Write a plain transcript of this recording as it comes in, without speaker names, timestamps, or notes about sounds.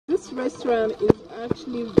This restaurant is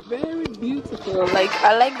actually very beautiful. Like,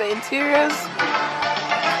 I like the interiors.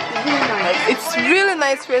 It's really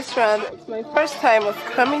nice restaurant. It's my first time of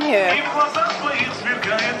coming here.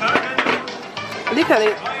 Look at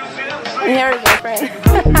it. Here is my friend.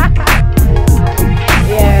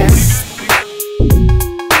 Yeah.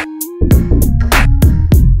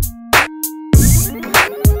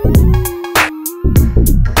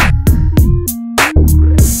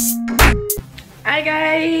 Hi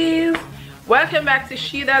guys, welcome back to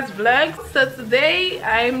Shida's vlog. So today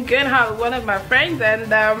I'm going out with one of my friends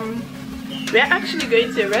and we're actually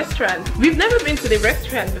going to a restaurant. We've never been to the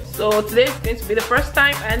restaurant, so today is going to be the first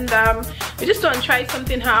time, and we just want to try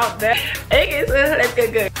something out there. Okay, so let's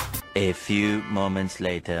go. A few moments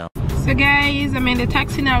later. So guys, I'm in the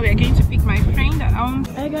taxi now. We're going to pick my friend at home.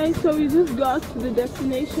 Hey guys, so we just got to the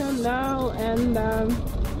destination now, and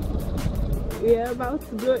we're about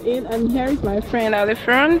to go in, and here is my friend at the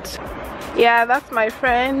front. Yeah, that's my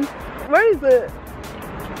friend. Where is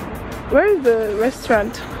the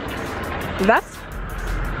restaurant? That's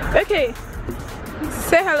okay.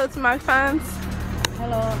 Say hello to my fans.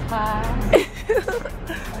 Hello, hi.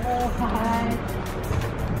 Hello, hi.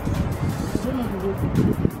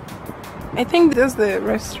 I think this is the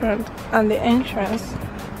restaurant and the entrance.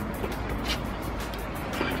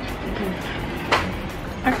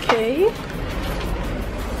 Okay.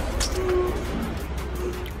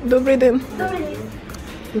 Добрый день.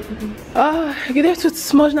 Где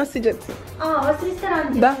тут можно сидеть? в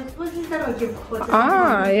ресторане. Да. Возле дороги вход.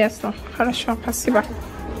 Ясно. Хорошо, спасибо.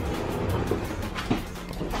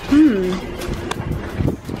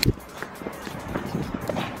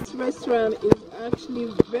 This restaurant is actually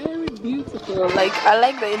very beautiful. Like, I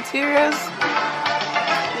like the interiors.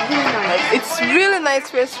 It's really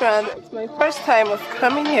nice restaurant. It's my first time of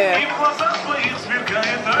coming here.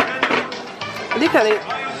 Look at it.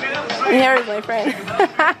 Here is my friend.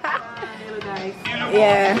 Hello guys.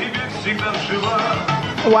 Yeah.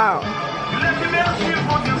 Wow.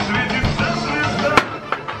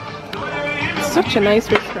 Such a nice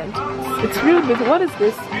restaurant. It's really beautiful. What is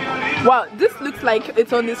this? Wow, this looks like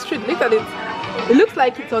it's on the street. Look at it. It looks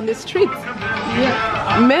like it's on the street.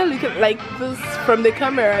 Yeah. May look at like this from the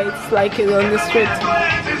camera. It's like it's on the street.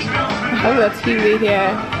 I have a TV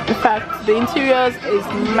here. In fact, the interiors is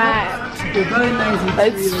mad. Very nice.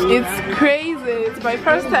 It's crazy. It's my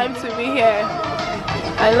first time to be here.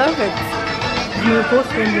 I love it.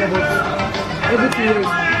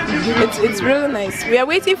 It's really nice. We are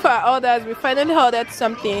waiting for our orders. We finally ordered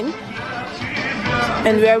something,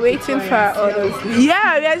 and we are waiting for our orders.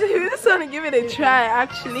 Yeah, we just want to give it a try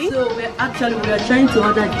actually. So we are trying to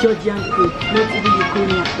order Georgian food, not even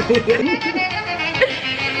Ukrainian.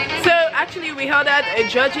 So actually we ordered a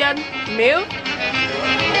Georgian meal.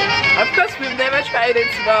 Of course we've never tried it,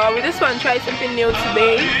 but we just want to try something new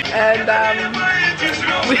today, and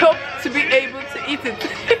we hope to be able to eat it.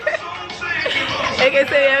 Okay,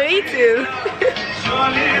 so I'm eating.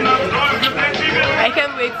 I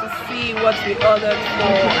can't wait to see what we ordered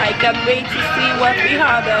for. I can't wait to see what we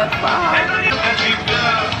ordered for.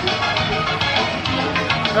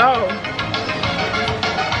 Oh.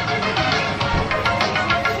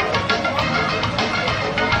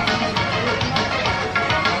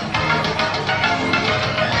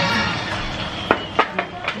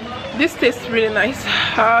 This tastes really nice.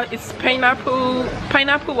 It's pineapple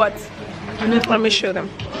what? Let me show them.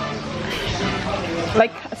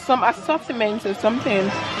 Like some assortment or something.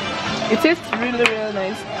 It tastes really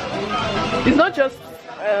nice. It's not just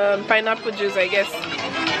pineapple juice, I guess,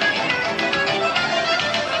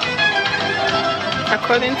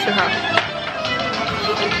 according to her.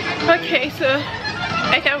 Okay, so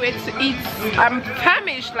I can't wait to eat. I'm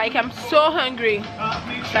famished, like I'm so hungry,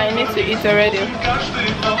 so I need to eat already.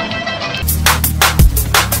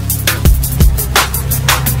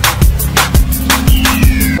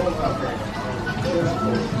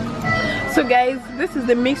 So guys, this is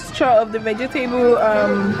the mixture of the vegetable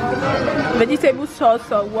sauce,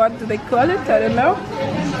 or what do they call it? I don't know.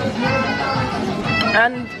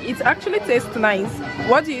 And it actually tastes nice.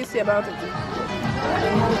 What do you say about it?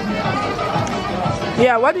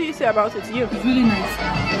 Yeah, what do you say about it? You? It's really nice.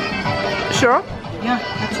 Sure? Yeah,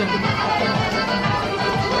 actually.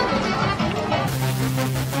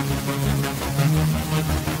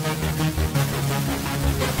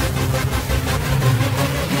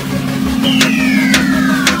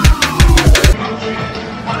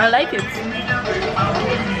 I like it.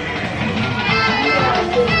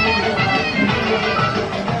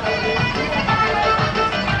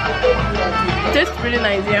 Tastes really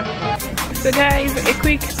nice, yeah. So guys, a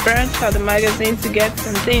quick branch at the magazine to get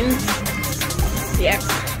some things. Yeah.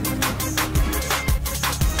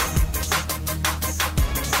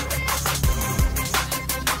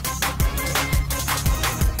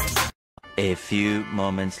 A few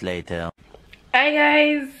moments later. Hi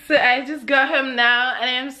guys, I just got home now and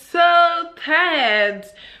I'm so tired.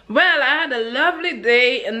 Well, I had a lovely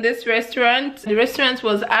day in this restaurant. The restaurant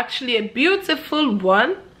was actually a beautiful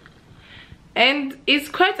one and it's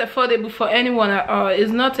quite affordable for anyone at all.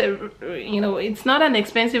 It's not a, it's not an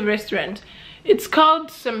expensive restaurant. It's called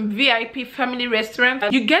some VIP family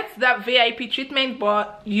restaurant. You get that VIP treatment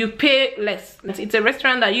but you pay less. It's a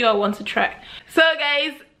restaurant that you all want to try. So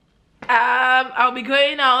guys, I'll be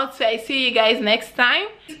going out, so I see you guys next time.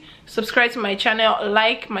 Subscribe to my channel,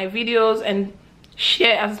 like my videos, and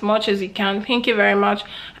share as much as you can. Thank you very much.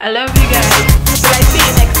 I love you guys. So I see you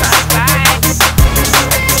next time.